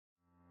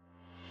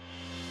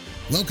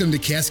Welcome to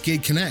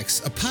Cascade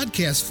Connects, a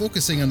podcast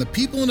focusing on the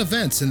people and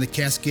events in the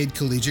Cascade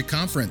Collegiate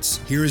Conference.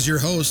 Here is your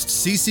host,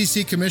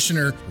 CCC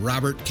Commissioner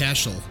Robert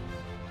Cashel.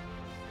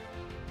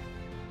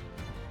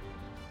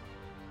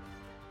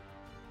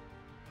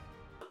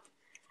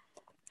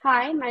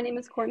 Hi, my name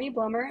is Courtney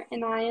Blummer,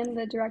 and I am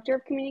the Director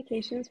of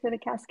Communications for the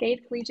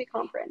Cascade Collegiate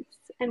Conference.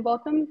 And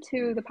welcome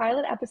to the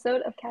pilot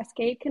episode of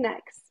Cascade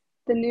Connects,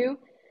 the new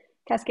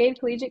Cascade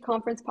Collegiate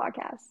Conference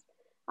podcast.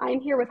 I am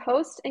here with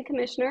host and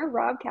Commissioner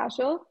Rob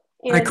Cashel.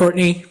 And hi,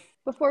 Courtney.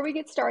 Before we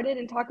get started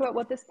and talk about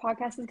what this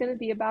podcast is going to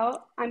be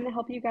about, I'm going to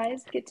help you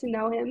guys get to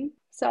know him.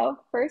 So,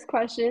 first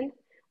question,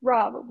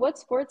 Rob, what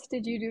sports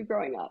did you do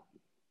growing up?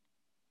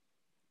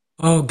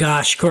 Oh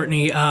gosh,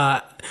 Courtney,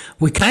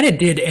 we kind of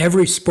did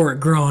every sport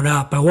growing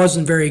up. I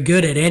wasn't very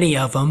good at any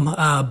of them,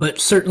 but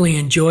certainly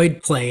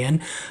enjoyed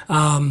playing.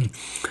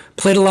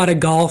 Played a lot of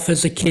golf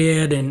as a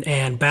kid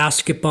and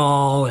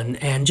basketball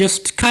and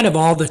just kind of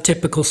all the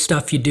typical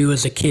stuff you do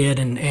as a kid.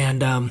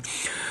 And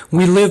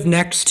we live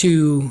next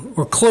to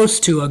or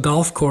close to a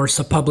golf course,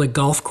 a public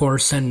golf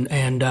course, and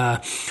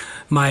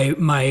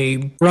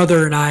my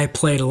brother and I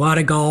played a lot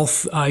of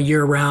golf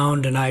year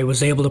round, and I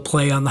was able to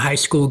play on the high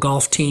school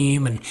golf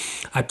team, and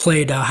I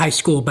played high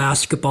school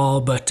basketball.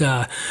 But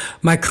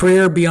my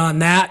career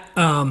beyond that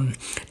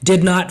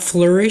did not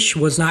flourish,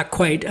 was not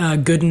quite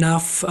good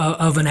enough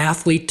of an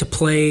athlete to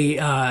play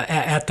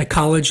at the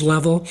college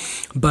level,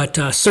 but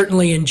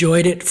certainly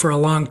enjoyed it for a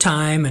long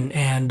time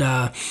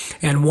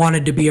and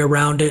wanted to be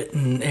around it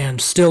and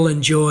still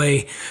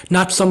enjoy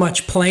not so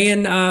much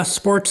playing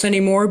sports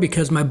anymore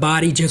because my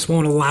body just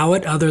won't allow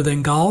it other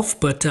than golf,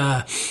 but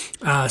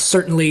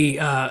certainly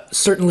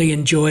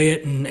enjoy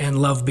it and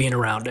love being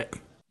around it.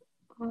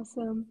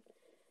 Awesome.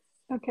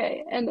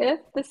 Okay, and if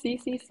the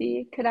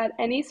CCC could add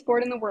any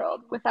sport in the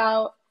world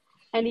without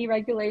any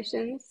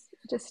regulations,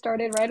 just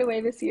started right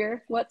away this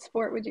year, what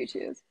sport would you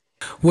choose?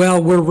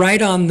 Well, we're right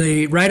on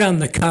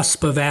the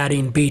cusp of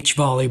adding beach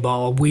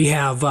volleyball. We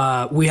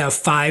have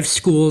 5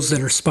 schools that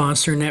are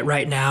sponsoring it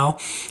right now,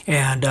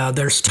 and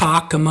there's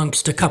talk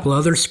amongst a couple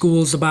other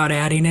schools about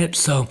adding it.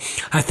 So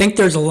I think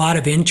there's a lot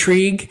of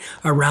intrigue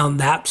around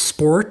that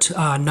sport,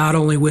 not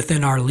only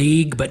within our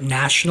league but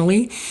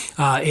nationally.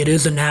 It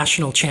is a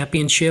national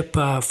championship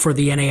for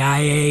the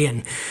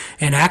NAIA,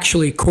 and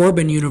actually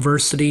Corbin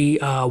University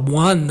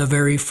won the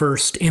very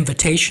first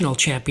invitational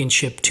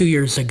championship 2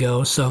 years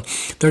ago. So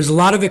there's a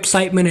lot of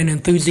excitement and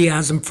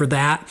enthusiasm for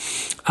that.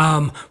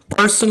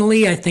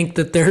 Personally, I think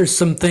that there's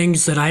some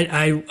things that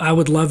I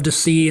would love to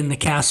see in the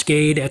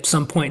Cascade at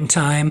some point in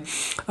time.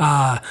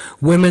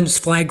 Women's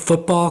flag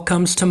football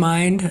comes to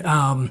mind.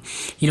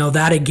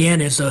 That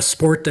again is a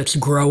sport that's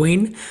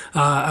growing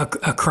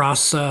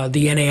across the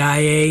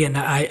NAIA, and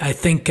I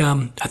think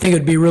it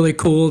would be really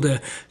cool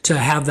to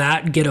have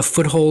that get a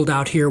foothold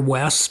out here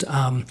west.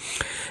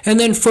 And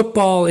then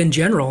football in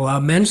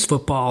general, men's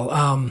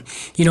football.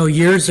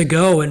 Years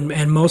ago,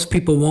 and most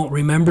people won't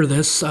remember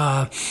this,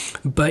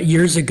 but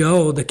years ago,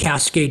 the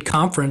Cascade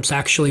Conference,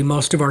 actually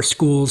most of our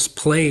schools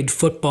played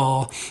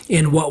football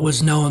in what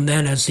was known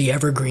then as the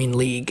Evergreen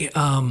League.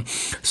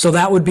 So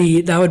that would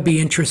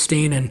be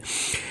interesting,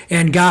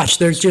 and gosh,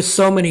 there's just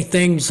so many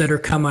things that are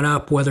coming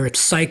up, whether it's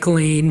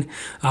cycling,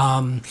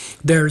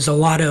 there's a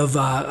lot of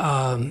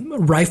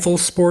rifle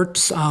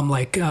sports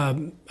like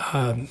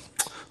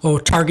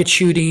target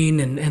shooting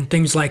and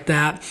things like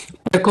that.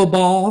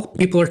 Pickleball,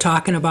 people are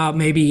talking about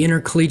maybe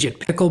intercollegiate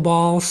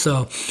pickleball.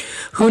 So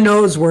who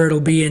knows where it'll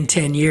be in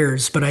 10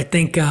 years. But I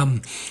think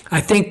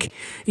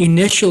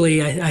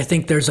initially, I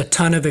think there's a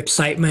ton of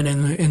excitement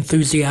and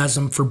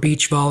enthusiasm for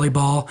beach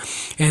volleyball.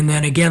 And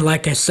then again,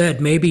 like I said,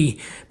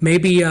 maybe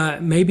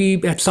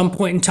at some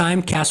point in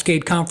time,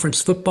 Cascade Conference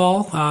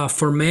football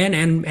for men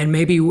and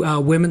maybe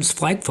women's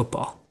flag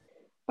football.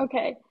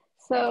 Okay,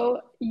 so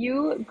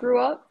you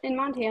grew up in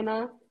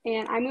Montana,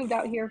 and I moved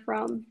out here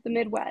from the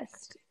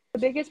Midwest. The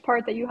biggest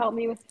part that you helped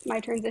me with my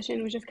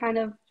transition was just kind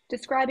of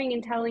describing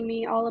and telling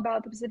me all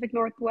about the Pacific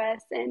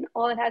Northwest and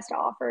all it has to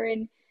offer.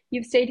 And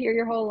you've stayed here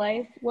your whole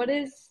life. What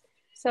is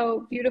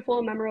so beautiful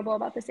and memorable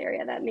about this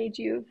area that made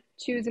you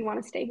choose and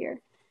want to stay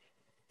here?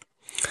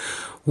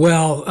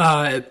 Well,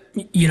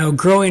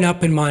 growing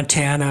up in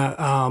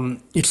Montana,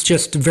 it's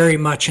just very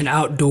much an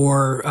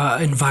outdoor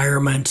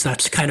environment.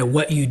 That's kind of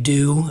what you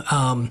do,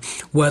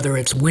 whether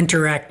it's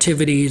winter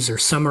activities or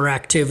summer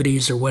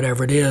activities or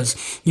whatever it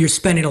is. You're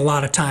spending a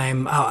lot of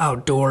time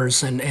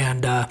outdoors,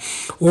 and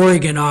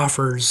Oregon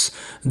offers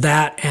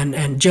that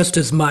and just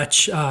as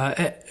much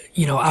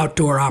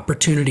outdoor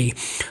opportunity.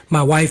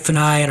 My wife and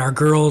I and our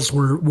girls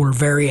were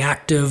very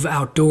active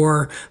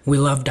outdoor. We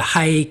love to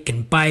hike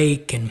and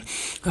bike and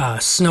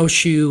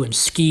snowshoe and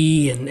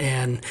ski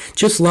and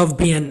just love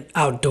being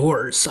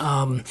outdoors.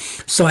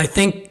 So I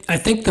think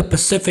the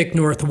Pacific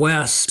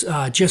Northwest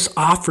just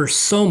offers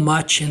so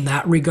much in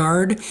that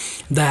regard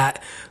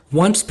that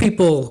once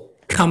people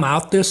come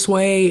out this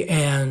way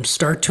and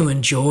start to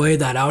enjoy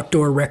that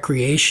outdoor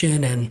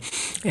recreation and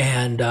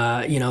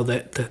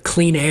the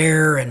clean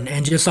air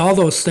and just all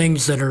those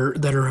things that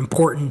are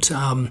important.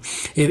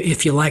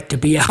 If you like to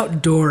be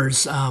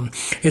outdoors,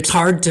 it's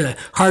hard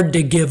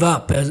to give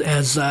up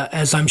as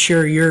I'm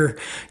sure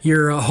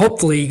you're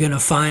hopefully going to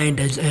find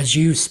as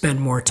you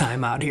spend more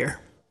time out here.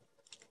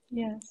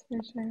 Yes, for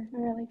sure.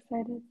 I'm really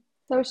excited.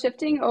 So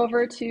shifting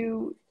over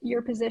to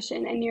your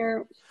position and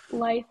your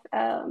life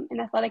in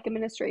athletic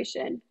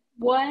administration,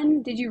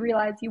 when did you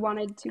realize you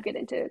wanted to get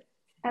into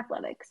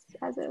athletics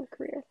as a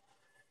career?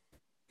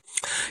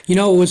 It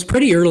was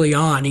pretty early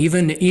on.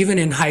 Even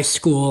in high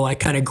school, I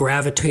kind of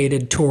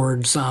gravitated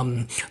towards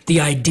the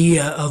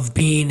idea of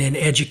being in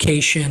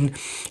education.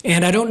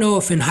 And I don't know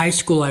if in high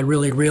school I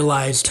really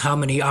realized how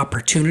many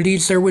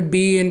opportunities there would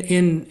be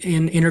in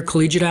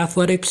intercollegiate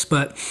athletics,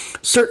 but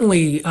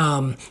certainly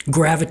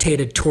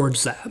gravitated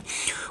towards that.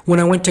 When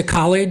I went to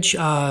college,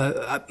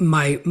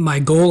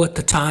 my goal at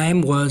the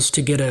time was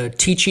to get a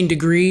teaching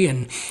degree,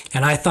 and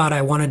I thought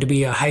I wanted to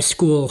be a high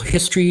school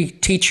history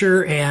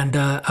teacher and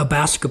a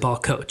basketball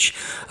coach.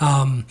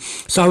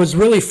 So I was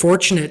really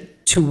fortunate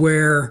to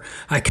where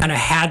I kind of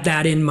had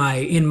that in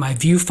my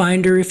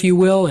viewfinder, if you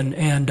will,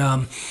 and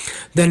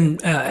then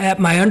at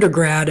my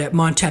undergrad at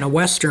Montana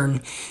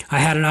Western, I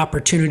had an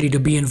opportunity to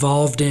be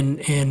involved in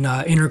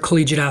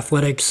intercollegiate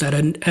athletics at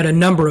a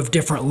number of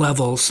different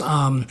levels.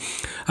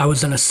 I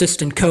was an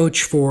assistant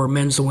coach for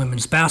men's and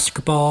women's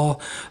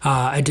basketball.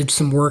 I did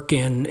some work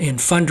in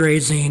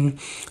fundraising.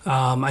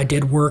 I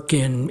did work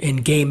in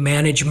game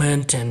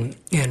management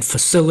and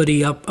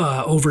facility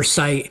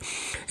oversight,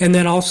 and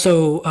then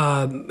also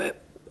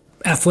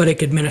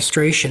athletic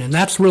administration. And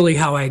that's really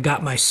how I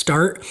got my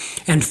start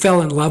and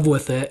fell in love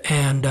with it.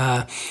 And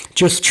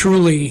just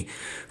truly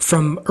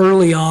from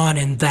early on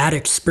in that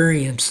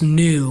experience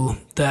knew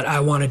that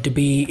I wanted to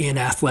be in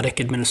athletic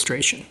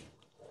administration.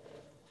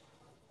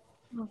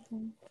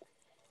 Awesome.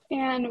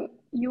 And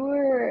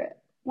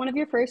one of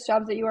your first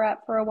jobs that you were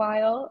at for a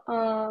while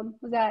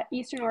was at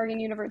Eastern Oregon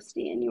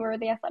University, and you were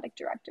the athletic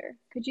director.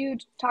 Could you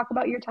talk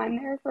about your time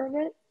there for a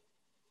bit?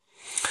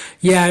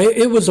 Yeah,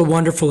 it was a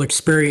wonderful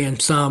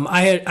experience.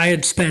 I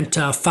had spent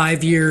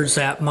 5 years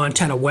at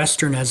Montana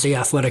Western as the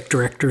athletic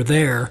director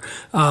there,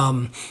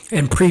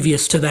 and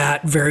previous to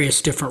that,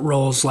 various different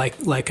roles,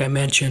 like I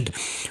mentioned.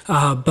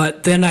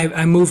 But then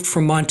I moved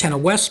from Montana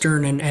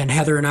Western, and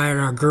Heather and I and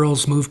our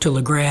girls moved to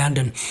LeGrand,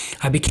 and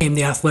I became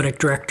the athletic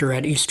director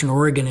at Eastern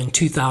Oregon in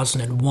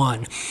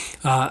 2001,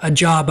 a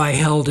job I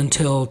held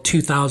until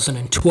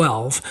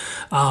 2012,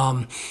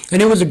 and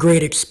it was a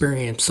great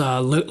experience.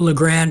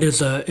 LeGrand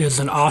is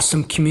an awesome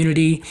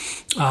community.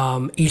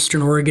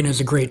 Eastern Oregon is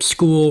a great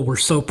school. We're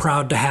so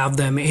proud to have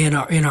them in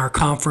our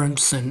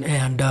conference,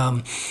 and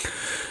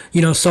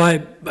so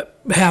I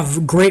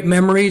have great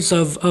memories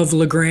of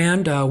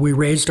LeGrand. We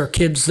raised our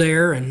kids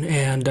there,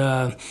 and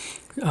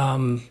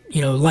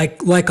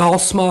like all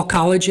small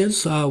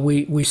colleges,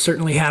 we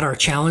certainly had our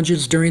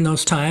challenges during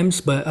those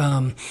times, but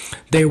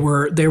they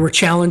were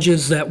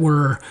challenges that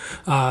were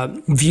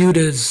viewed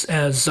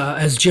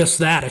as just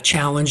that, a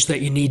challenge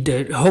that you need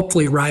to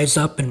hopefully rise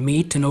up and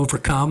meet and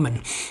overcome,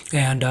 and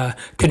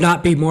could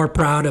not be more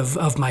proud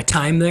of my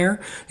time there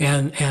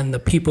and the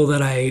people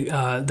that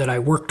I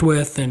worked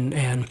with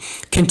and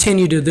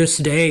continue to this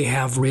day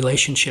have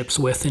relationships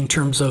with in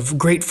terms of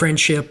great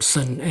friendships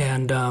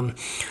and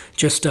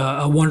just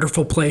a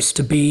wonderful place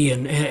to be.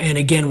 And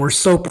again, we're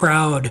so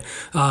proud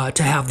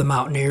to have the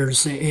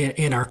Mountaineers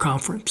in our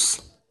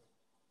conference.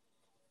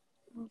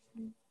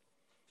 Awesome.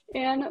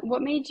 And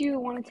what made you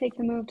want to take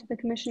the move to the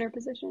commissioner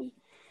position?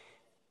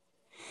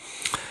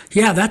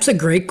 Yeah, that's a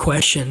great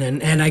question,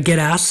 and I get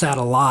asked that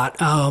a lot.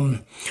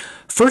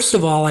 First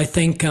of all, I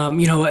think,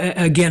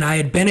 again, I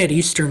had been at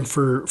Eastern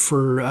for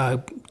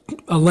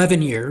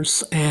 11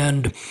 years,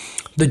 and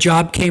the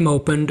job came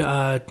opened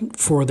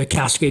for the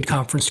Cascade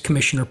Conference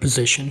Commissioner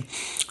position.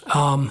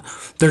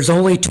 There's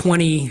only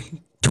 20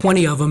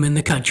 of them in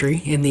the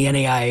country in the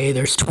NAIA.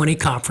 There's 20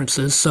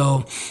 conferences,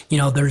 so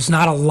there's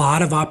not a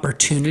lot of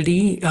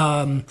opportunity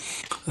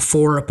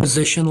for a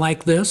position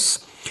like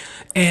this.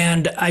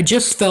 And I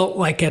just felt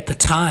like at the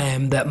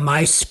time that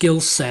my skill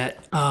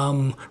set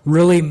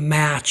really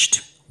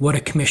matched what a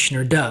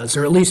commissioner does,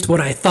 or at least what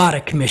I thought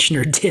a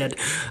commissioner did.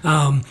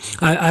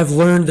 I've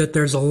learned that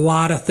there's a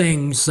lot of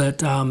things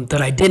that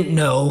I didn't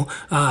know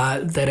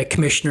that a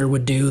commissioner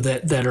would do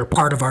that are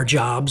part of our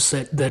jobs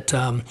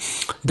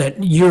that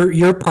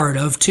you're part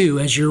of too,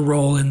 as your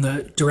role in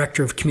the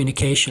director of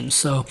communications.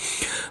 So,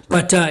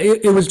 but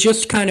it was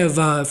just kind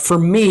of for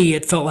me,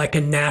 it felt like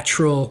a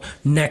natural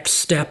next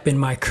step in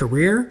my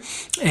career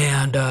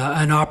and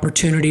an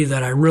opportunity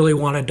that I really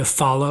wanted to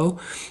follow.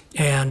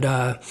 And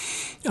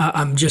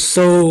I'm just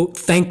so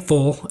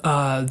thankful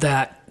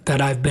that that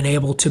I've been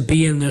able to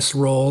be in this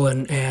role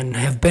and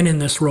have been in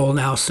this role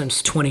now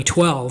since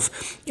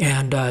 2012,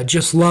 and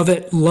just love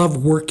it. Love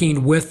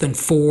working with and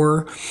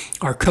for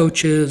our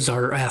coaches,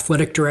 our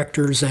athletic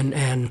directors,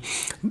 and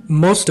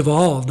most of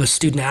all, the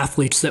student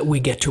athletes that we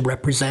get to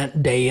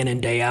represent day in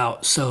and day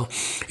out. So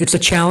it's a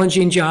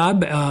challenging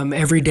job.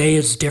 Every day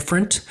is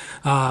different,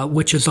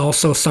 which is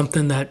also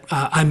something that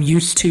I'm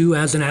used to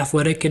as an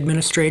athletic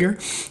administrator.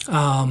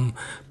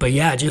 But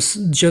yeah,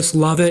 just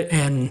love it.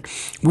 And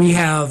we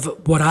have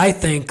what I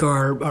think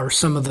are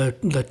some of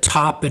the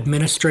top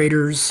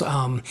administrators,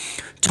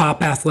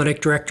 top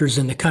athletic directors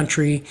in the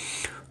country.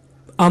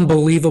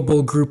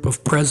 Unbelievable group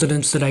of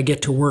presidents that I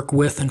get to work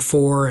with and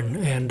for,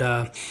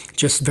 and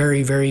just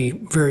very, very,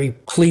 very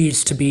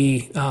pleased to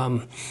be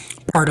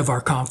part of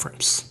our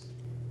conference.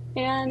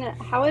 And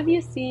how have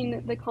you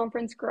seen the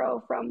conference grow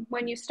from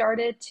when you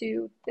started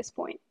to this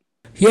point?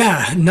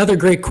 Yeah, another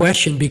great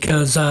question,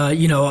 because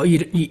you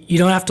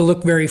don't have to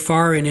look very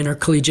far in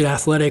intercollegiate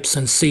athletics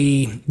and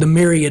see the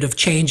myriad of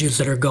changes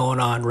that are going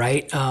on,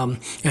 right?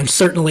 And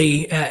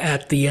certainly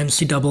at the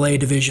NCAA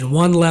Division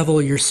I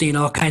level, you're seeing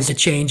all kinds of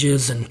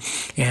changes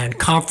and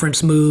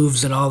conference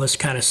moves and all this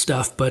kind of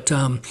stuff. But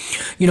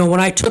when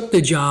I took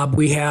the job,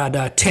 we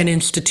had 10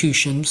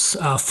 institutions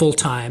full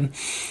time,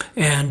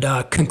 and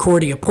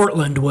Concordia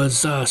Portland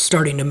was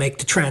starting to make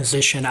the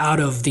transition out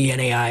of the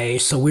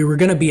NAIA, so we were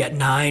going to be at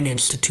 9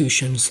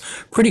 institutions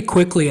pretty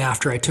quickly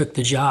after I took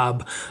the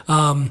job.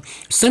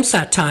 Since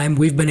that time,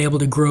 we've been able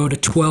to grow to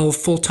 12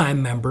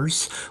 full-time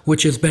members,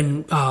 which has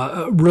been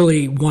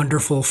really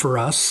wonderful for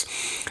us.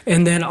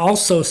 And then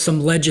also some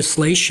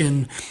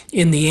legislation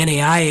in the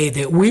NAIA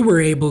that we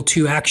were able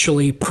to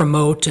actually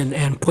promote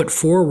and put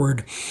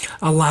forward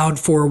allowed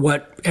for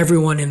what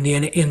everyone in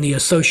the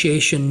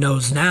association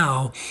knows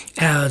now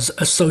as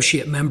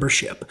associate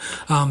membership.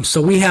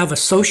 So we have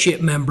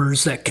associate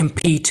members that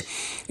compete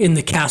in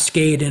the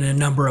Cascade in a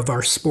number of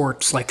our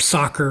sports like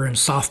soccer and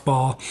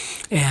softball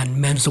and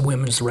men's and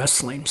women's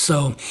wrestling.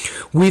 So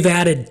we've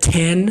added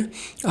 10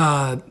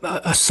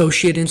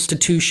 associate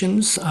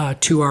institutions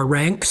to our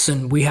ranks,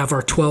 and we have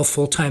our 12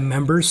 full-time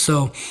members.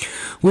 So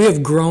we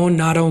have grown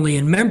not only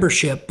in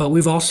membership, but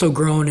we've also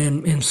grown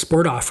in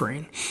sport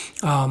offering.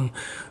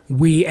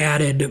 We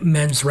added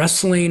men's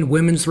wrestling,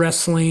 women's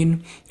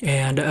wrestling,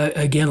 and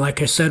again, like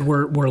I said,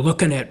 we're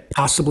looking at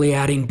possibly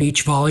adding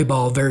beach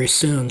volleyball very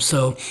soon.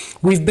 So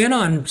we've been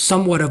on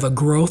somewhat of a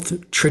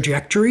growth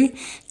trajectory,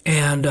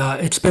 and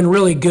it's been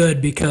really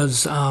good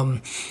because,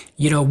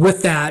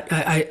 with that,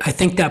 I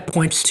think that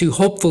points to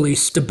hopefully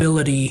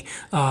stability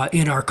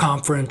in our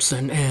conference,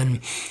 and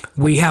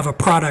we have a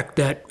product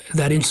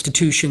that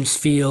institutions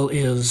feel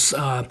is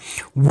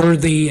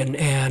worthy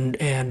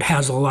and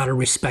has a lot of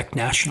respect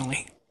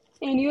nationally.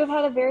 And you have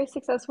had a very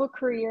successful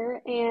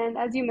career, and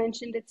as you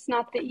mentioned, it's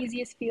not the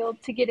easiest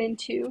field to get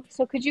into.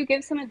 So could you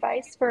give some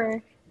advice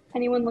for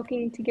anyone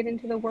looking to get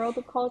into the world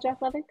of college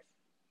athletics?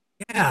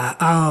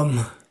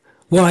 Yeah.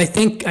 Well, I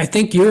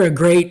think you're a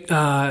great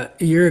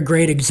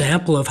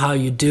example of how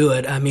you do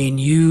it. I mean,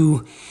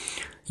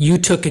 you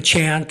took a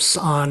chance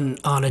on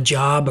a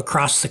job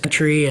across the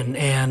country and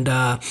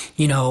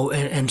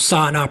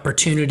saw an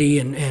opportunity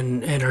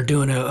and are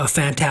doing a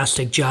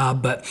fantastic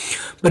job.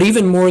 But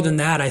even more than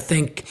that, I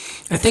think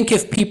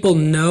if people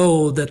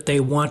know that they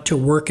want to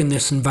work in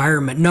this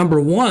environment,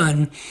 number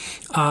one,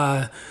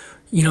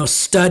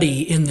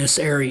 study in this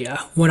area.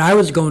 When I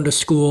was going to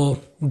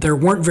school, there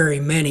weren't very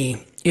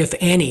many, if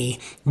any,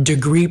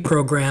 degree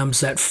programs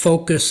that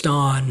focused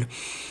on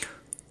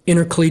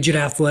intercollegiate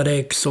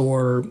athletics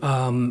or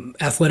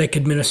athletic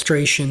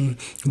administration,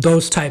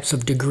 those types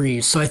of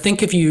degrees. So I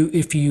think if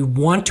you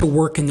want to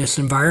work in this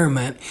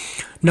environment,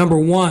 number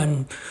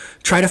one,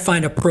 try to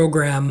find a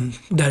program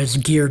that is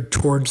geared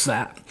towards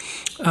that.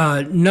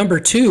 Number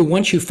two,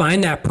 once you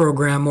find that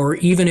program, or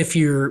even if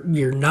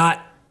you're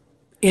not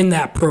in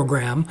that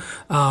program,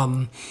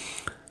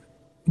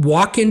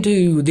 walk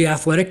into the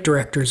athletic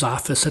director's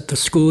office at the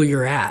school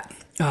you're at.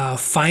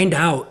 Find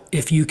out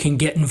if you can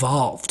get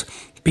involved.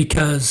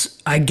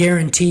 Because I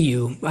guarantee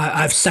you,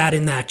 I've sat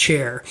in that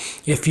chair.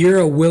 If you're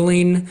a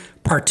willing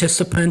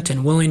participant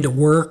and willing to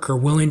work or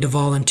willing to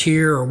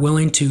volunteer or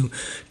willing to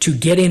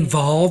get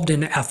involved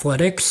in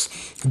athletics,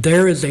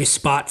 there is a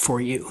spot for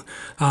you.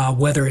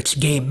 Whether it's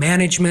game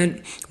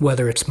management,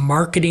 whether it's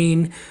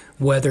marketing,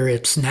 whether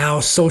it's now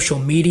social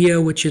media,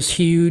 which is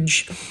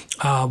huge,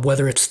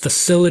 whether it's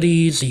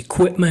facilities,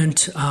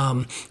 equipment,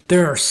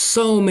 there are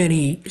so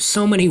many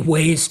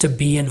ways to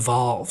be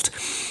involved.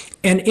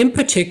 And in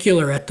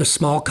particular, at the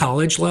small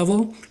college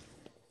level,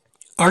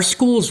 our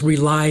schools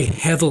rely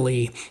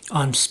heavily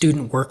on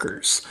student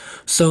workers.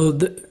 So,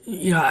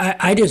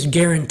 I just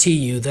guarantee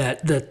you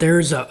that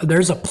there's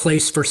a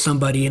place for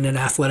somebody in an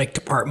athletic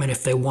department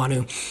if they want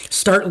to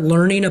start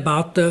learning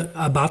about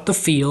the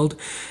field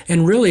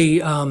and really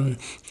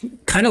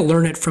kind of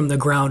learn it from the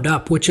ground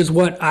up, which is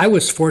what I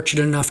was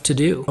fortunate enough to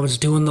do. I was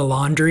doing the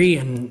laundry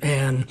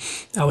and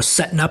I was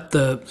setting up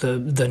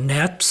the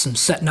nets and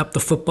setting up the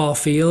football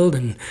field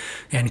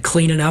and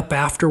cleaning up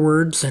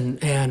afterwards.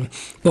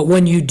 But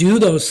when you do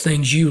those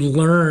things, you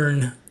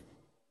learn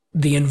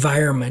the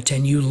environment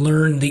and you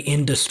learn the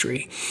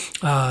industry,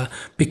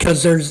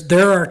 because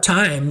there are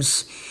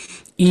times,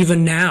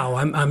 even now,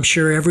 I'm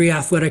sure every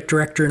athletic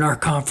director in our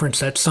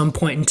conference at some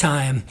point in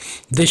time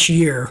this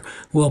year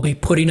will be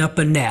putting up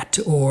a net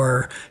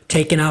or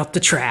taking out the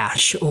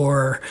trash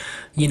or,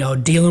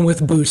 dealing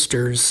with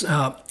boosters.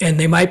 And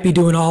they might be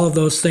doing all of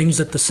those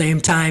things at the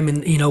same time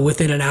and,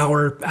 within an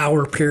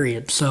hour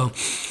period. So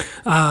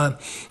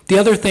the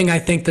other thing I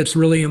think that's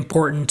really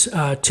important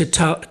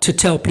to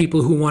tell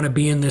people who want to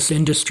be in this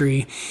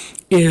industry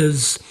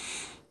is,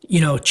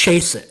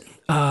 chase it.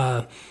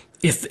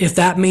 If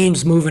that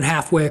means moving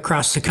halfway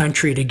across the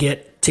country to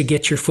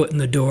get your foot in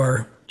the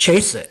door,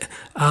 chase it,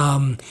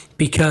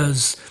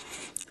 because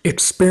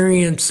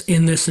experience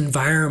in this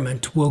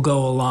environment will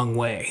go a long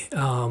way.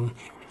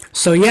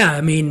 So yeah,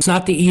 I mean, it's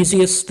not the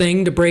easiest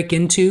thing to break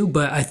into,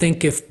 but I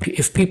think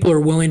if people are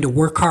willing to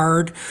work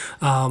hard,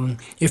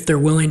 if they're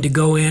willing to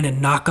go in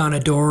and knock on a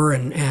door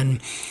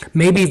and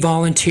maybe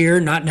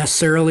volunteer, not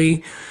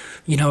necessarily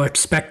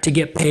expect to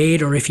get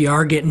paid, or if you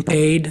are getting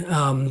paid,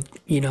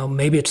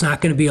 maybe it's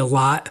not going to be a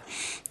lot.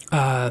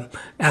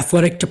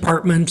 Athletic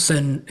departments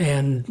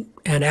and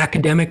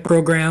academic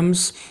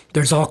programs,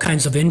 there's all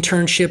kinds of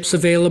internships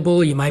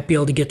available. You might be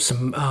able to get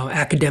some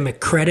academic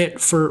credit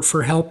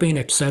for helping,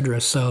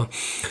 etc. So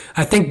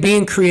I think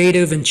being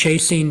creative and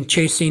chasing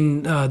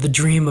the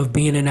dream of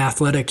being in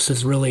athletics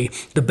is really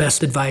the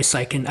best advice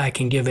I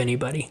can give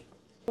anybody.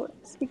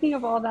 Speaking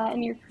of all that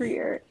in your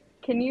career,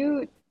 can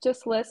you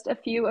just list a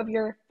few of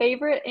your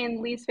favorite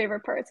and least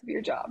favorite parts of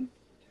your job?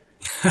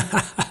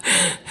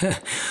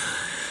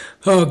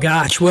 Oh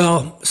gosh,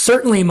 well,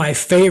 certainly my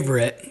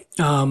favorite,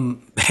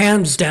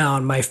 hands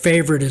down, my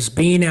favorite is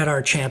being at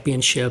our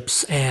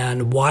championships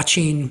and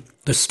watching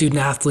the student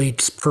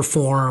athletes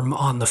perform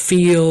on the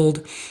field,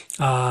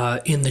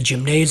 in the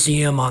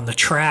gymnasium, on the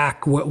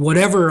track,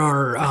 whatever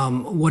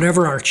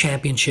our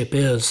championship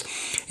is,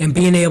 and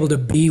being able to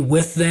be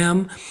with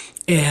them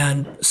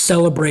and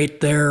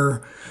celebrate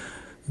their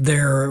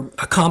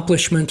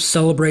accomplishments,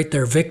 celebrate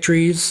their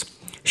victories,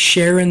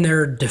 share in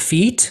their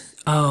defeat.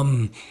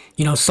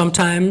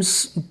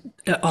 Sometimes,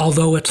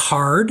 although it's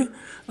hard,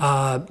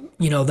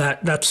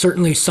 that's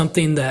certainly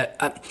something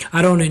that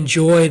I don't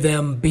enjoy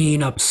them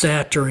being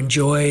upset or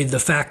enjoy the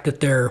fact that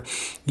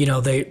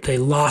they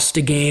lost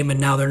a game and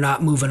now they're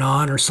not moving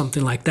on or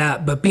something like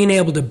that. But being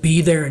able to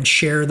be there and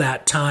share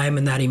that time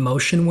and that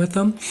emotion with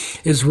them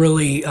is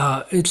really,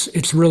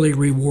 it's really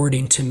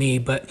rewarding to me.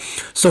 But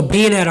so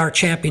being at our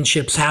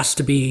championships has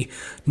to be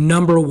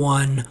number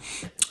one.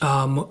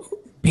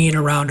 Being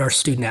around our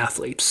student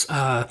athletes,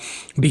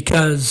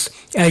 because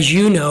as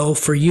you know,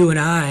 for you and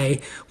I,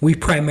 we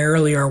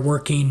primarily are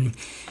working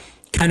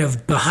kind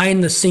of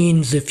behind the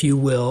scenes, if you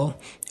will,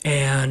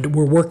 and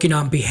we're working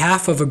on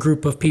behalf of a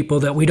group of people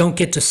that we don't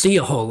get to see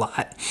a whole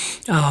lot.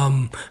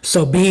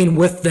 So being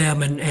with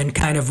them and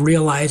kind of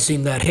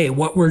realizing that, hey,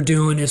 what we're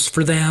doing is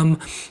for them,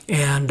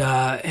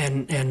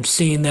 and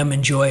seeing them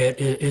enjoy it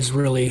is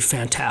really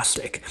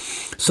fantastic.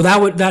 So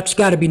that's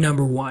got to be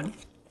number one.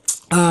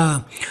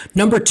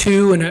 Number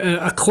two, and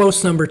a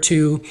close number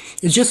two,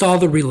 is just all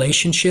the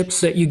relationships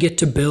that you get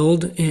to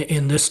build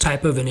in this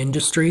type of an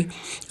industry.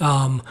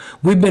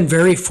 We've been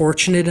very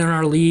fortunate in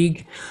our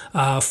league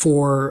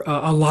for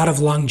a lot of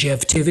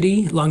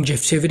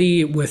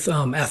longevity with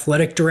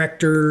athletic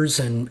directors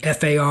and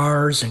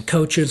FARs and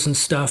coaches and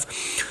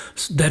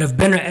stuff that have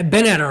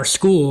been at our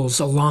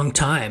schools a long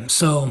time.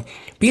 So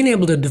being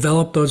able to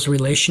develop those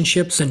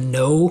relationships and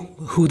know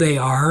who they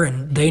are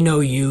and they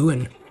know you,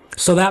 and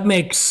so that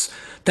makes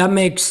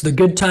the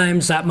good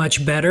times that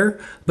much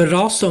better, but it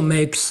also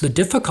makes the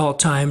difficult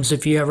times,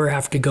 if you ever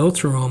have to go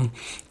through them,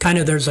 kind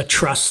of there's a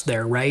trust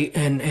there, right?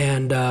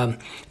 And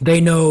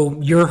they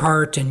know your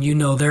heart and you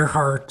know their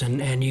heart,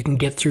 and you can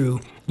get through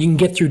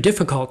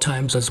difficult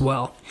times as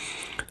well.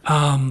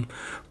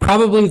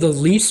 Probably the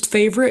least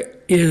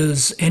favorite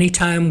is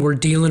anytime we're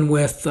dealing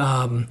with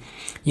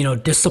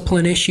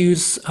discipline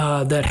issues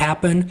that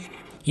happen.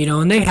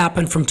 And they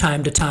happen from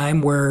time to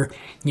time where,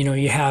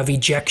 you have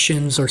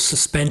ejections or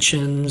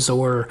suspensions,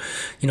 or,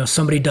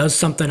 somebody does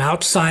something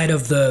outside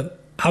of the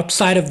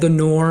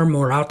norm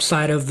or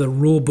outside of the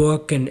rule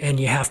book, and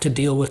you have to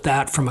deal with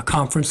that from a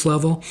conference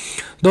level.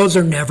 Those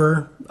are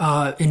never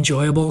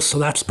enjoyable. So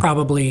that's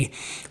probably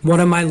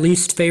one of my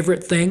least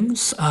favorite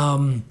things.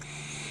 And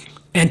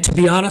to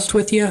be honest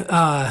with you,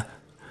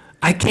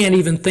 I can't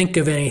even think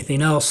of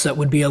anything else that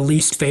would be a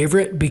least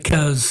favorite,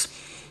 because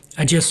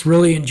I just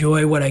really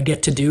enjoy what I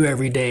get to do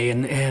every day,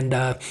 and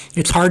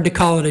it's hard to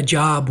call it a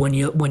job when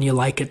you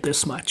like it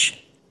this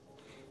much.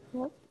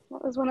 Yep.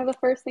 That was one of the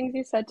first things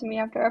you said to me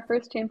after our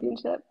first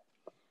championship,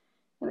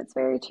 and it's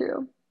very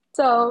true.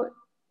 So,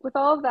 with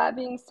all of that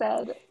being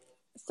said,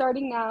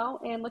 starting now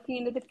and looking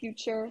into the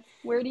future,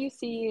 where do you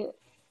see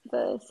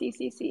the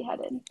CCC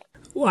headed?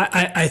 Well,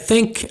 I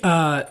think,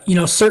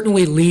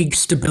 certainly league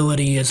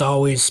stability is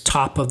always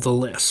top of the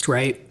list,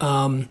 right?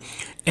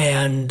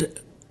 And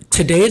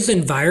today's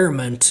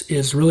environment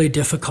is really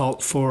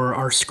difficult for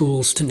our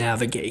schools to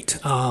navigate.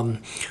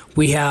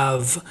 We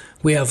have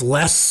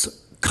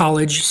less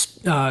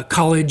college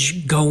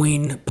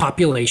going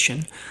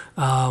population.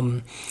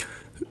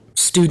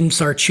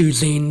 Students are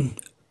choosing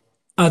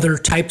other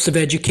types of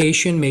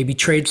education, maybe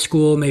trade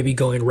school, maybe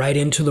going right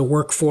into the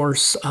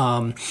workforce.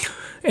 And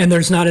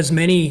there's not as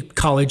many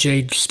college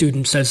age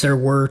students as there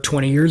were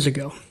 20 years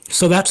ago.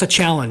 So that's a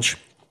challenge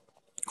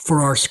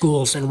for our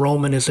schools.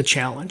 Enrollment is a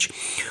challenge.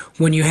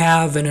 When you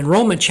have an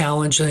enrollment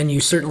challenge, then you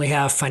certainly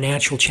have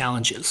financial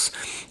challenges.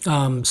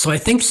 So I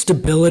think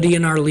stability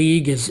in our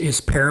league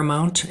is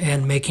paramount,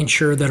 and making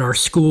sure that our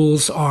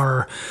schools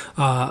are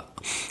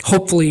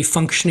hopefully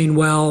functioning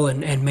well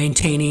and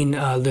maintaining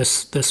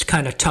this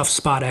kind of tough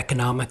spot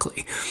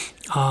economically.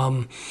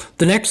 The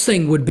next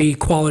thing would be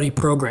quality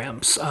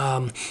programs.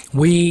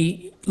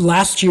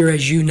 Last year,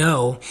 as you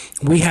know,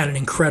 we had an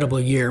incredible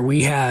year.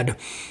 We had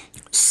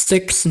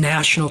 6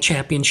 national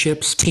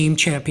championships, team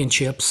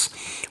championships.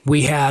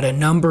 We had a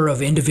number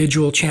of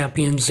individual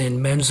champions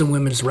in men's and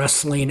women's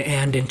wrestling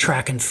and in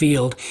track and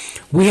field.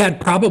 We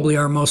had probably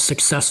our most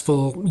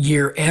successful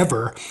year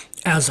ever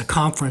as a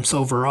conference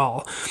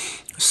overall.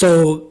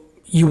 So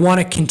you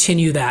want to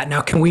continue that.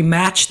 Now, can we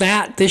match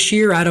that this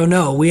year? I don't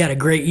know. We had a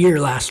great year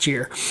last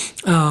year.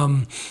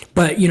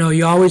 But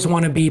you always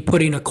want to be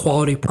putting a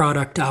quality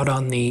product out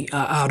on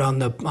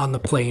the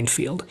playing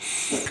field.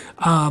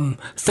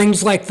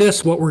 Things like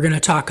this, what we're going to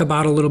talk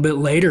about a little bit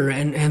later,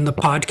 and the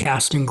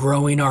podcast, and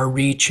growing our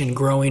reach and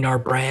growing our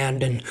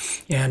brand,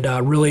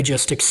 and really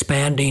just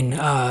expanding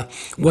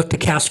what the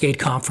Cascade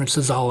Conference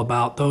is all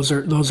about. Those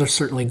are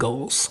certainly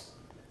goals.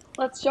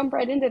 Let's jump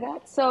right into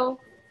that. So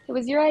it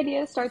was your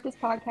idea to start this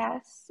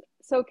podcast.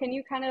 So can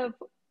you kind of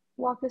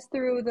walk us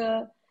through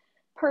the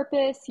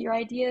purpose, your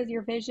ideas,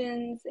 your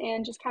visions,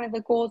 and just kind of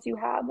the goals you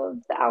have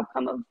of the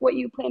outcome of what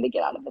you plan to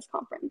get out of this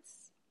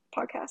conference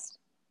podcast?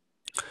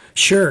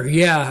 Sure.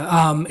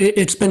 Yeah.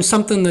 It's been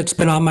something that's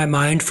been on my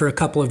mind for a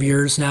couple of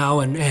years now,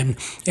 and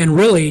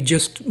really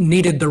just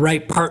needed the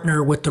right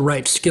partner with the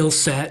right skill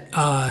set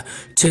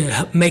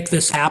to make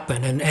this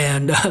happen.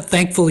 And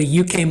thankfully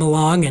you came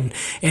along, and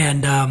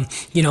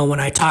when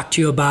I talked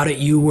to you about it,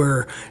 you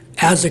were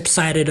as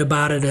excited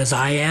about it as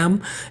I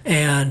am,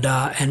 and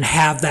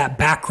have that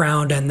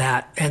background and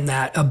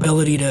that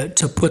ability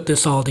to put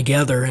this all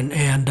together.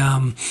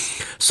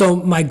 So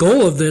my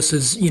goal of this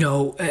is,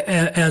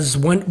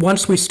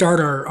 once we start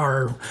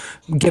our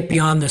get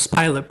beyond this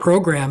pilot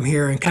program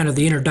here and kind of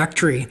the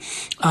introductory,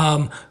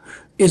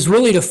 is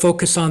really to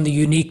focus on the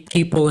unique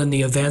people and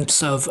the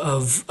events of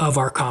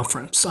our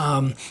conference.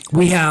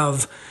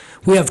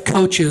 We have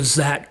coaches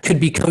that could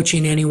be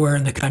coaching anywhere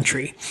in the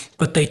country,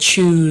 but they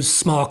choose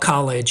small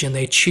college, and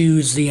they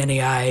choose the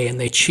NAI, and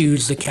they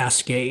choose the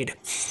Cascade.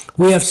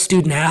 We have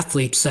student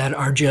athletes that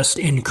are just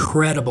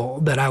incredible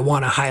that I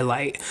want to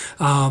highlight.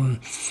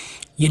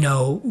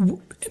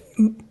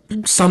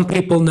 Some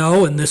people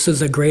know, and this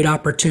is a great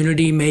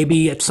opportunity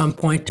maybe at some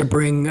point to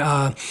bring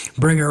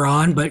her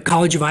on, but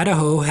College of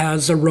Idaho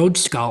has a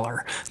Rhodes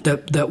Scholar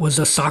that was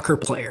a soccer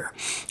player.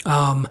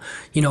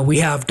 We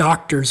have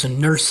doctors and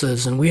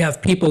nurses, and we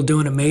have people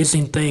doing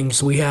amazing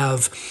things. We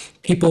have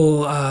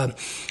people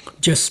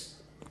just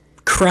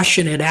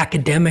crushing it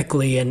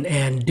academically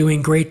and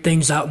doing great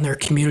things out in their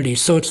community.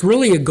 So it's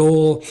really a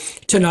goal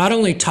to not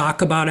only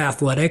talk about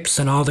athletics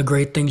and all the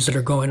great things that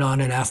are going on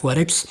in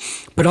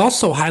athletics, but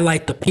also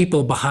highlight the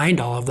people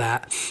behind all of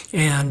that.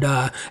 And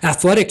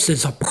athletics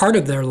is a part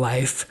of their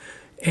life,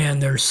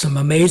 and there's some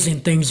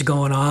amazing things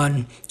going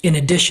on in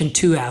addition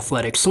to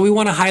athletics. So we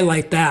want to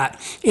highlight that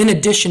in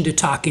addition to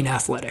talking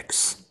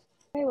athletics.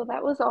 Okay, well,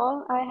 that was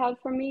all I had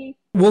from me.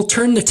 We'll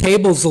turn the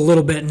tables a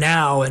little bit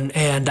now,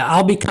 and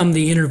I'll become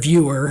the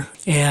interviewer.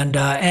 And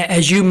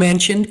as you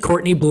mentioned,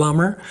 Courtney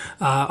Blummer,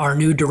 our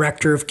new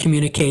director of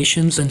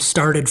communications, and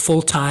started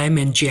full time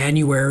in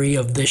January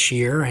of this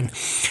year.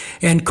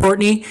 And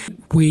Courtney,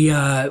 we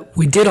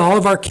did all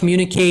of our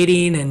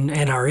communicating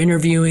and our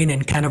interviewing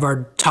and kind of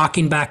our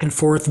talking back and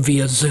forth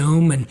via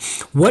Zoom. And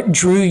what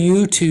drew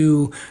you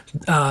to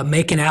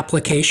make an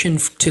application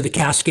to the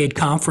Cascade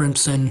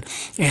Conference, and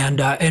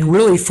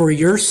really for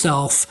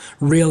yourself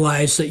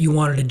realize that you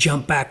wanted to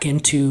jump back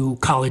into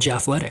college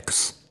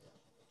athletics?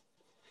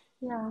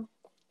 Yeah.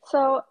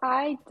 So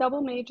I double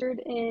majored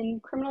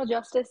in criminal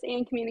justice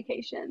and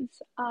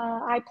communications.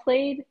 I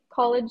played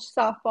college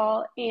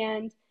softball,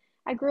 and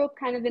I grew up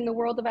kind of in the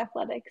world of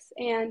athletics.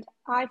 And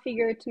I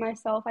figured to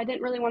myself, I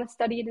didn't really want to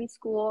study it in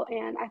school,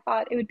 and I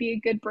thought it would be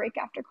a good break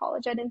after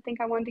college. I didn't think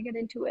I wanted to get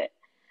into it.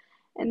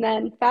 And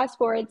then fast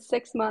forward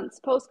 6 months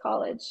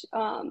post-college,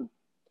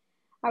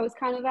 I was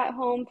kind of at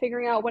home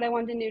figuring out what I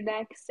wanted to do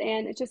next,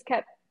 and it just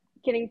kept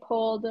getting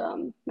pulled.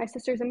 My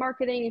sister's in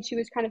marketing, and she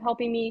was kind of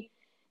helping me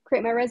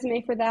create my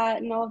resume for that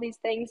and all of these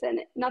things, and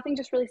nothing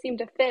just really seemed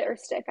to fit or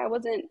stick. I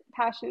wasn't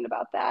passionate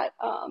about that.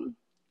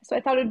 So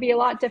I thought it would be a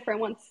lot different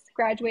once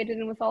graduated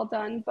and was all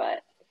done.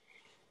 But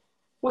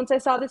once I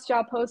saw this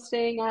job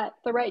posting at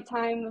the right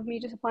time of me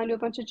just applying to a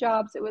bunch of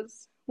jobs, it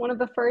was one of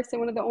the first and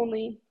one of the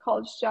only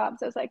college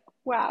jobs. I was like,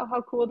 wow,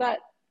 how cool would that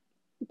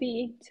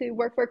be to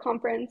work for a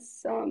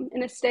conference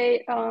in a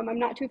state I'm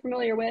not too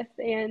familiar with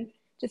and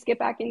just get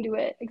back into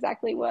it,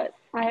 exactly what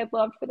I have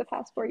loved for the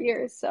past 4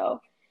 years.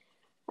 So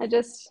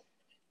that's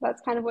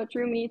kind of what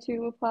drew me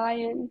to apply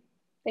and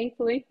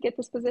thankfully get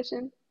this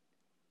position.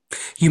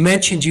 You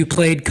mentioned you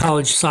played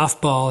college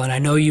softball, and I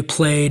know you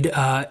played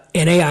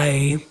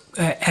NAIA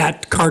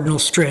at Cardinal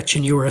Stritch,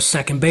 and you were a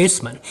second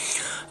baseman.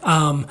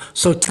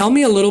 So tell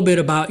me a little bit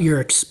about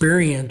your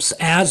experience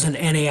as an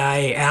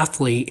NAIA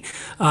athlete,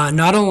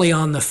 not only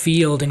on the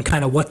field and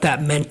kind of what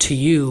that meant to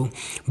you,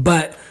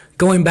 but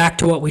going back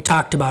to what we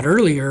talked about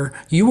earlier,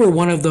 you were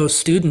one of those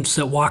students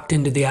that walked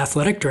into the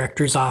athletic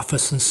director's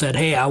office and said,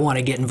 hey, I want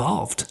to get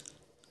involved.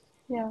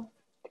 Yeah.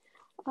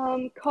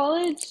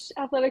 College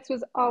athletics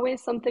was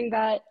always something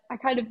that I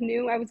kind of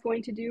knew I was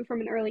going to do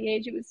from an early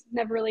age. It was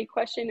never really a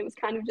question. It was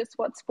kind of just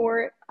what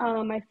sport.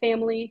 My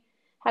family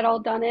had all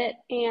done it,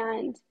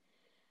 and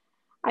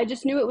I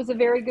just knew it was a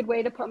very good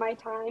way to put my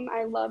time.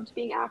 I loved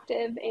being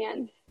active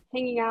and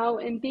hanging out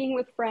and being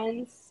with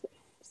friends.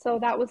 So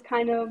that was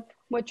kind of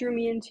what drew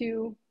me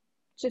into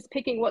just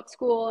picking what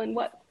school and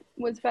what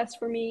was best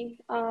for me.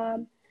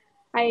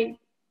 I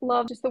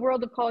love just the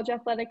world of college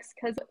athletics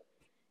because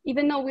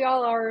even though we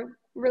all are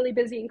really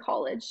busy in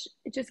college,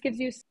 it just gives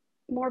you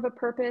more of a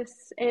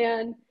purpose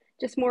and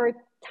just more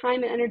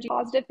time and energy,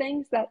 positive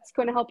things that's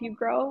going to help you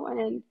grow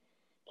and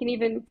can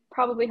even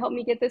probably help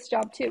me get this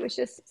job too. It's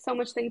just so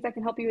much things that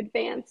can help you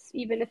advance,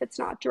 even if it's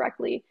not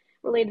directly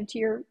related to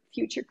your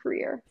future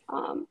career.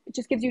 It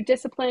just gives you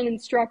discipline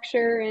and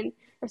structure and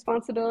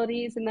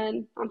responsibilities. And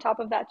then on top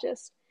of that,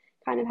 just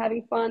kind of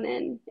having fun.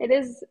 And it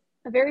is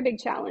a very big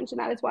challenge. And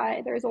that is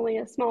why there's only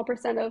a small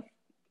percent of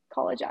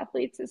college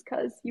athletes, is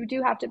because you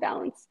do have to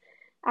balance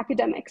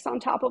academics on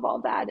top of all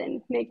that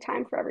and make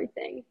time for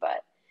everything.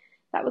 But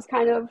that was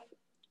kind of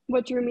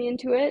what drew me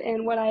into it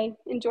and what I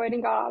enjoyed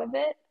and got out of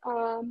it.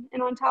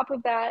 And on top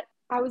of that,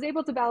 I was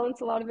able to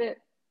balance a lot of it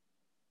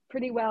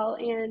pretty well.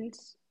 And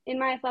in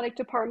my athletic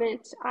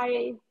department,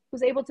 I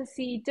was able to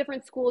see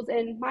different schools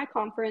in my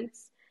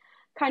conference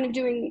kind of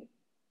doing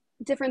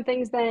different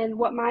things than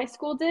what my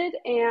school did.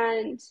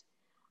 And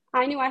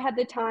I knew I had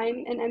the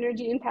time and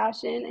energy and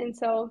passion. And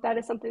so that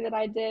is something that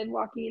I did,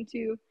 walking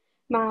into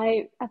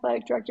my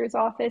athletic director's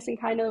office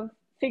and kind of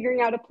figuring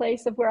out a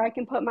place of where I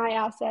can put my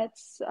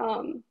assets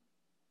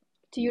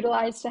to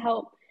utilize to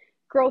help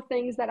grow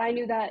things that I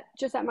knew that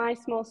just at my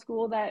small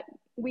school that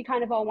we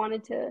kind of all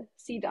wanted to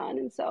see done.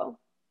 And so,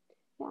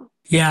 yeah.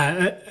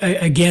 Yeah,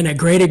 again, a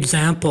great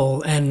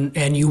example.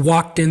 And you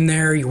walked in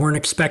there, you weren't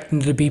expecting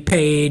to be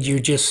paid.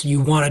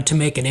 You wanted to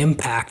make an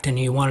impact and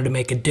you wanted to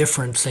make a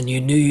difference. And you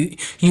knew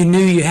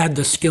you had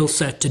the skill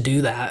set to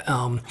do that,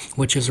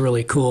 which is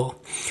really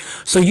cool.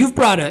 So you've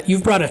brought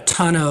a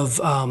ton of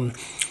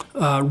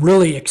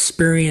really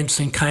experience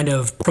and kind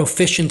of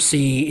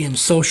proficiency in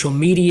social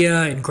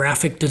media and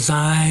graphic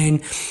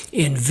design,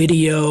 in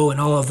video and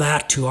all of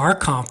that to our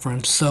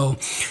conference. So,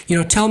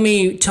 tell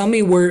me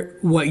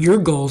what your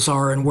goals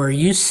are and where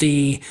you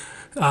see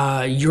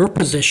your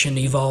position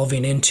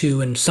evolving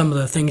into and some of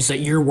the things that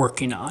you're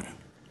working on.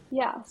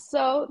 Yeah,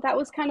 so that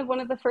was kind of one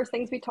of the first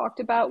things we talked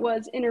about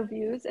was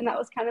interviews, and that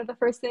was kind of the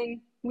first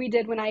thing we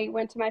did when I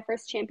went to my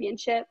first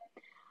championship.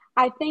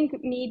 I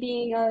think me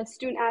being a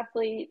student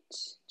athlete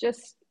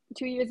just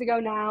 2 years ago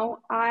now,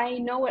 I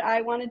know what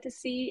I wanted to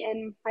see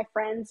and my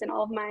friends and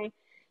all of my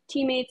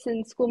teammates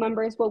and school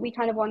members, what we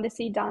kind of wanted to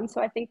see done.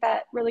 So I think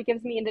that really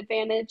gives me an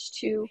advantage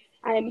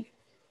I'm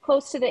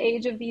close to the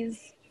age of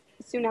these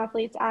student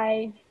athletes.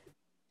 I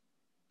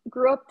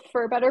grew up,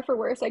 for better or for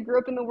worse, I grew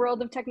up in the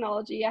world of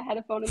technology. I had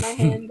a phone in my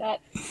hand at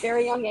a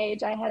very young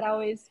age. I had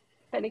always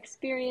been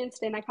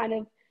experienced and I kind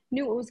of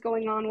knew what was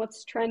going on,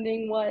 what's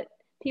trending, what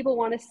people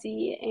want to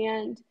see.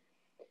 And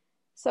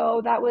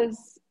so that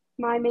was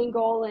my main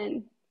goal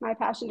and my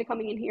passion to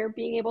coming in here,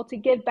 being able to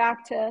give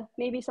back to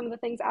maybe some of the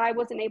things I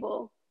wasn't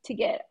able to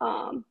get.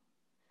 A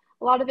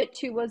lot of it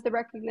too was the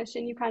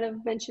recognition. You kind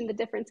of mentioned the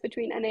difference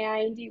between NAI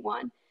and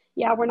D1.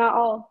 Yeah, we're not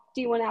all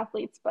D1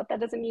 athletes, but that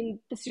doesn't mean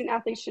the student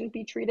athletes can't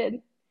be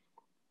treated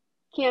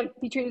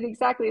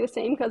exactly the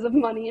same because of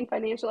money and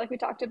financial, like we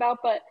talked about,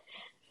 but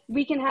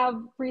we can have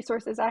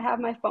resources. I have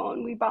my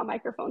phone. We bought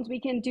microphones.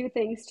 We can do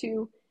things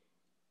to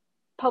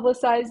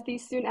publicize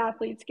these student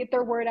athletes, get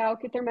their word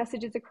out, get their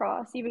messages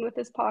across, even with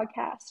this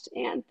podcast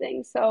and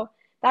things. So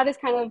that is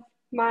kind of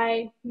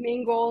my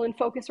main goal and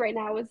focus right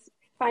now, is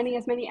finding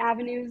as many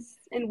avenues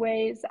and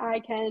ways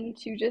I can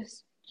to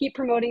just keep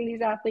promoting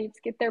these athletes,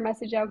 get their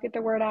message out, get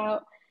their word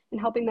out,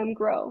 and helping them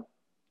grow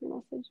their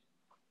message.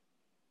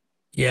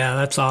 Yeah,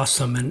 that's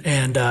awesome.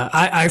 And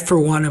I, for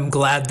one, am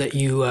glad that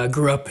you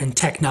grew up in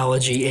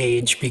technology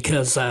age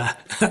because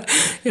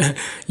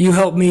you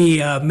helped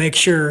me make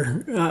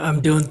sure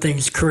I'm doing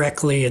things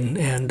correctly.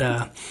 And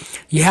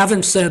you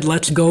haven't said,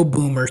 let's go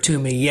boomer to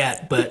me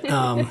yet, but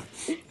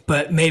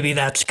but maybe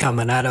that's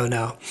coming. I don't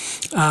know.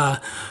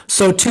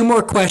 So two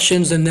more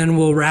questions, and then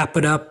we'll wrap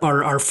it up,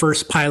 our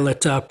first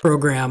pilot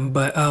program.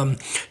 But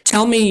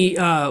tell me,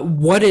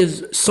 what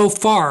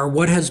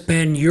has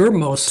been your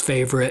most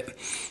favorite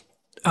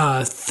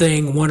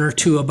thing, one or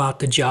two about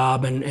the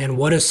job, and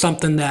what is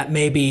something that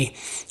maybe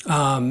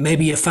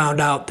you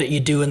found out that you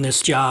do in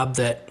this job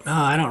that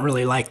I don't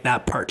really like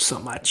that part so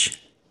much.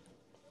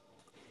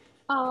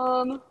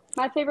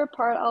 My favorite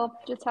part, I'll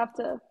just have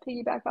to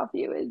piggyback off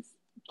you, is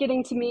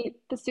getting to meet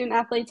the student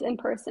athletes in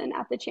person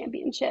at the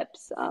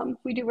championships.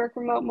 We do work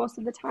remote most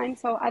of the time,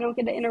 so I don't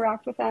get to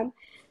interact with them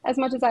as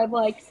much as I'd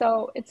like.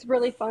 So it's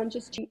really fun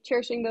just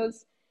cherishing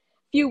those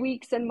few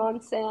weeks and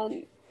months.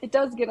 And it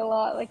does get a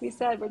lot, like we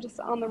said, we're just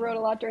on the road a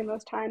lot during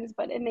those times,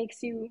 but it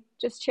makes you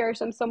just cherish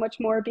them so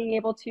much more, being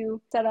able to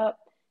set up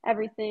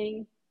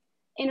everything,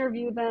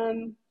 interview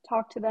them,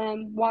 talk to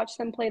them, watch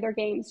them play their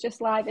games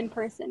just live in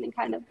person and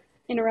kind of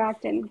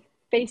interact and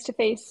face to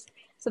face,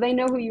 so they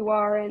know who you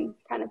are and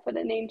kind of put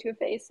a name to a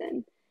face.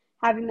 And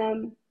having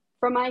them,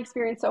 from my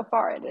experience so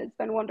far, it has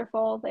been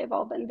wonderful. They've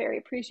all been very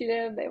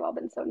appreciative. They've all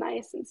been so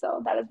nice. And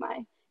so that is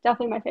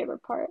definitely my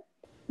favorite part.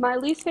 My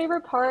least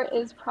favorite part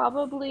is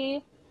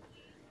probably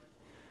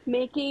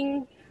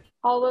making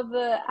all of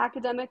the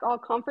academic all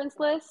conference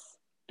lists,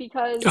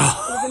 because it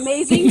was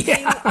amazing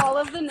seeing all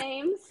of the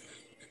names,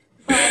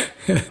 but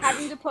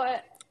having to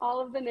put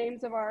all of the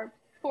names of our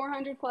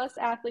 400 plus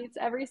athletes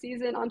every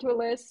season onto a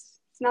list,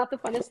 it's not the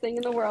funnest thing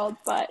in the world,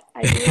 but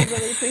I do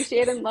really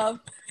appreciate and love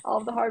all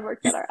of the hard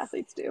work that our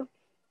athletes do.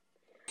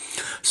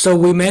 So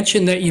we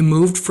mentioned that you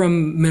moved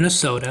from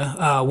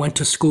Minnesota, went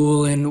to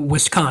school in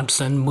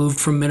Wisconsin, moved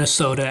from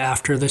Minnesota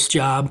after this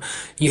job.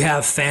 You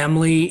have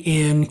family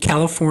in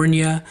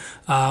California.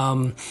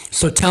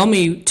 So tell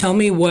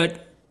me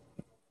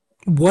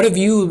what have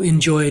you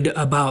enjoyed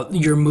about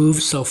your move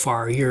so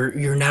far?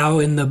 You're now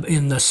in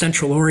the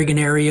Central Oregon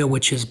area,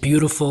 which is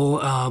beautiful.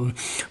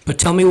 But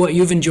tell me what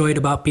you've enjoyed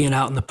about being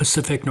out in the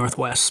Pacific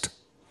Northwest.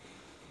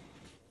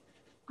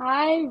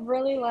 I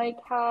really like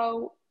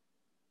how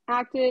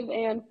active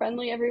and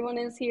friendly everyone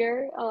is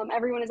here.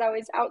 Everyone is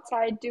always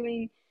outside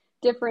doing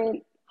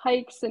different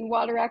hikes and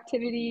water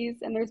activities,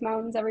 and there's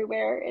mountains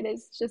everywhere. It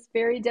is just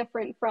very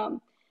different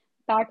from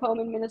back home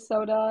in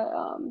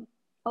Minnesota.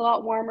 A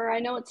lot warmer. I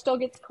know it still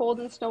gets cold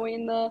and snowy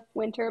in the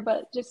winter,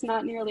 but just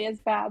not nearly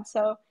as bad.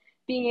 So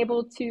being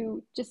able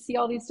to just see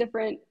all these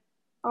different,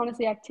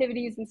 honestly,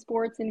 activities and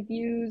sports and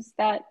views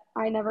that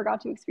I never got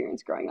to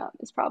experience growing up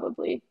is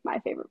probably my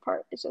favorite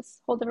part. It's just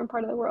a whole different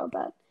part of the world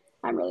that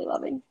I'm really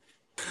loving.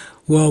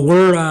 Well,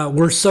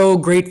 we're so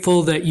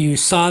grateful that you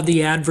saw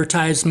the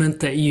advertisement,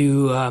 that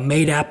you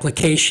made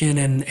application,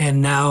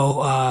 and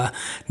now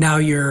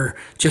you're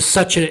just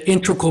such an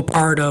integral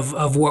part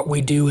of what we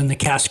do in the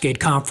Cascade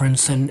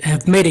Conference, and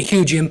have made a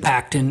huge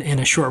impact in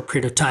a short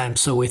period of time.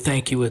 So we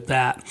thank you with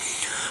that.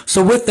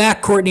 So with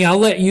that, Courtney, I'll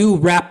let you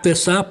wrap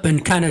this up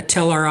and kind of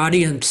tell our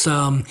audience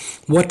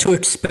what to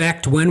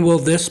expect. When will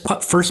this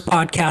first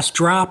podcast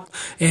drop,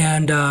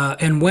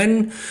 and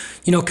when,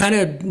 kind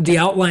of the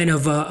outline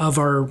of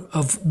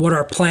what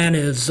our plan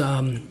is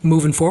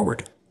moving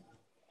forward.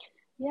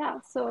 Yeah,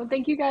 so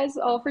thank you guys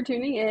all for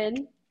tuning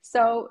in.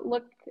 So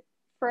look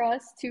for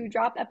us to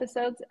drop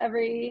episodes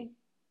every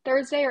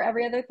Thursday or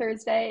every other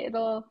Thursday.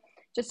 It'll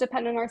just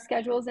depend on our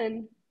schedules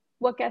and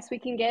what guests we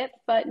can get.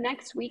 But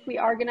next week we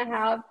are going to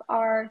have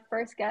our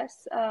first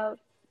guest,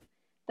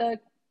 the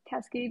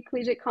Cascade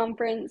Collegiate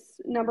Conference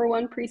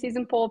 #1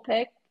 preseason poll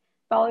pick,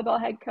 volleyball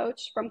head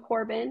coach from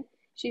Corbin.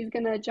 She's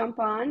going to jump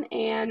on,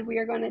 and we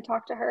are going to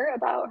talk to her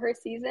about her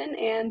season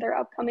and their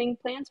upcoming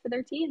plans for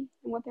their team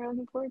and what they're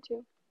looking forward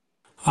to.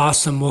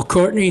 Awesome. Well,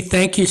 Courtney,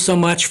 thank you so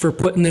much for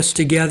putting this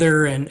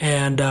together,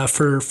 and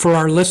for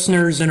our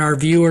listeners and our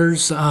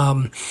viewers.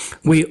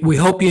 We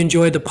hope you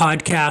enjoyed the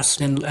podcast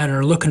and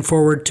are looking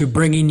forward to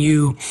bringing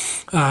you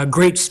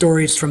great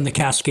stories from the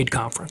Cascade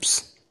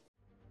Conference.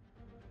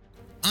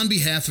 On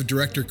behalf of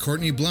Director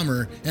Courtney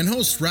Blummer and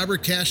host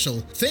Robert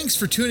Cashel, thanks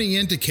for tuning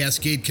in to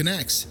Cascade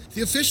Connects,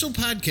 the official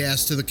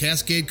podcast to the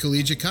Cascade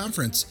Collegiate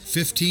Conference,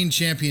 15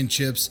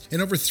 championships,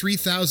 and over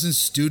 3,000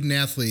 student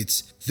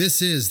athletes.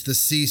 This is the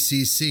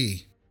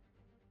CCC.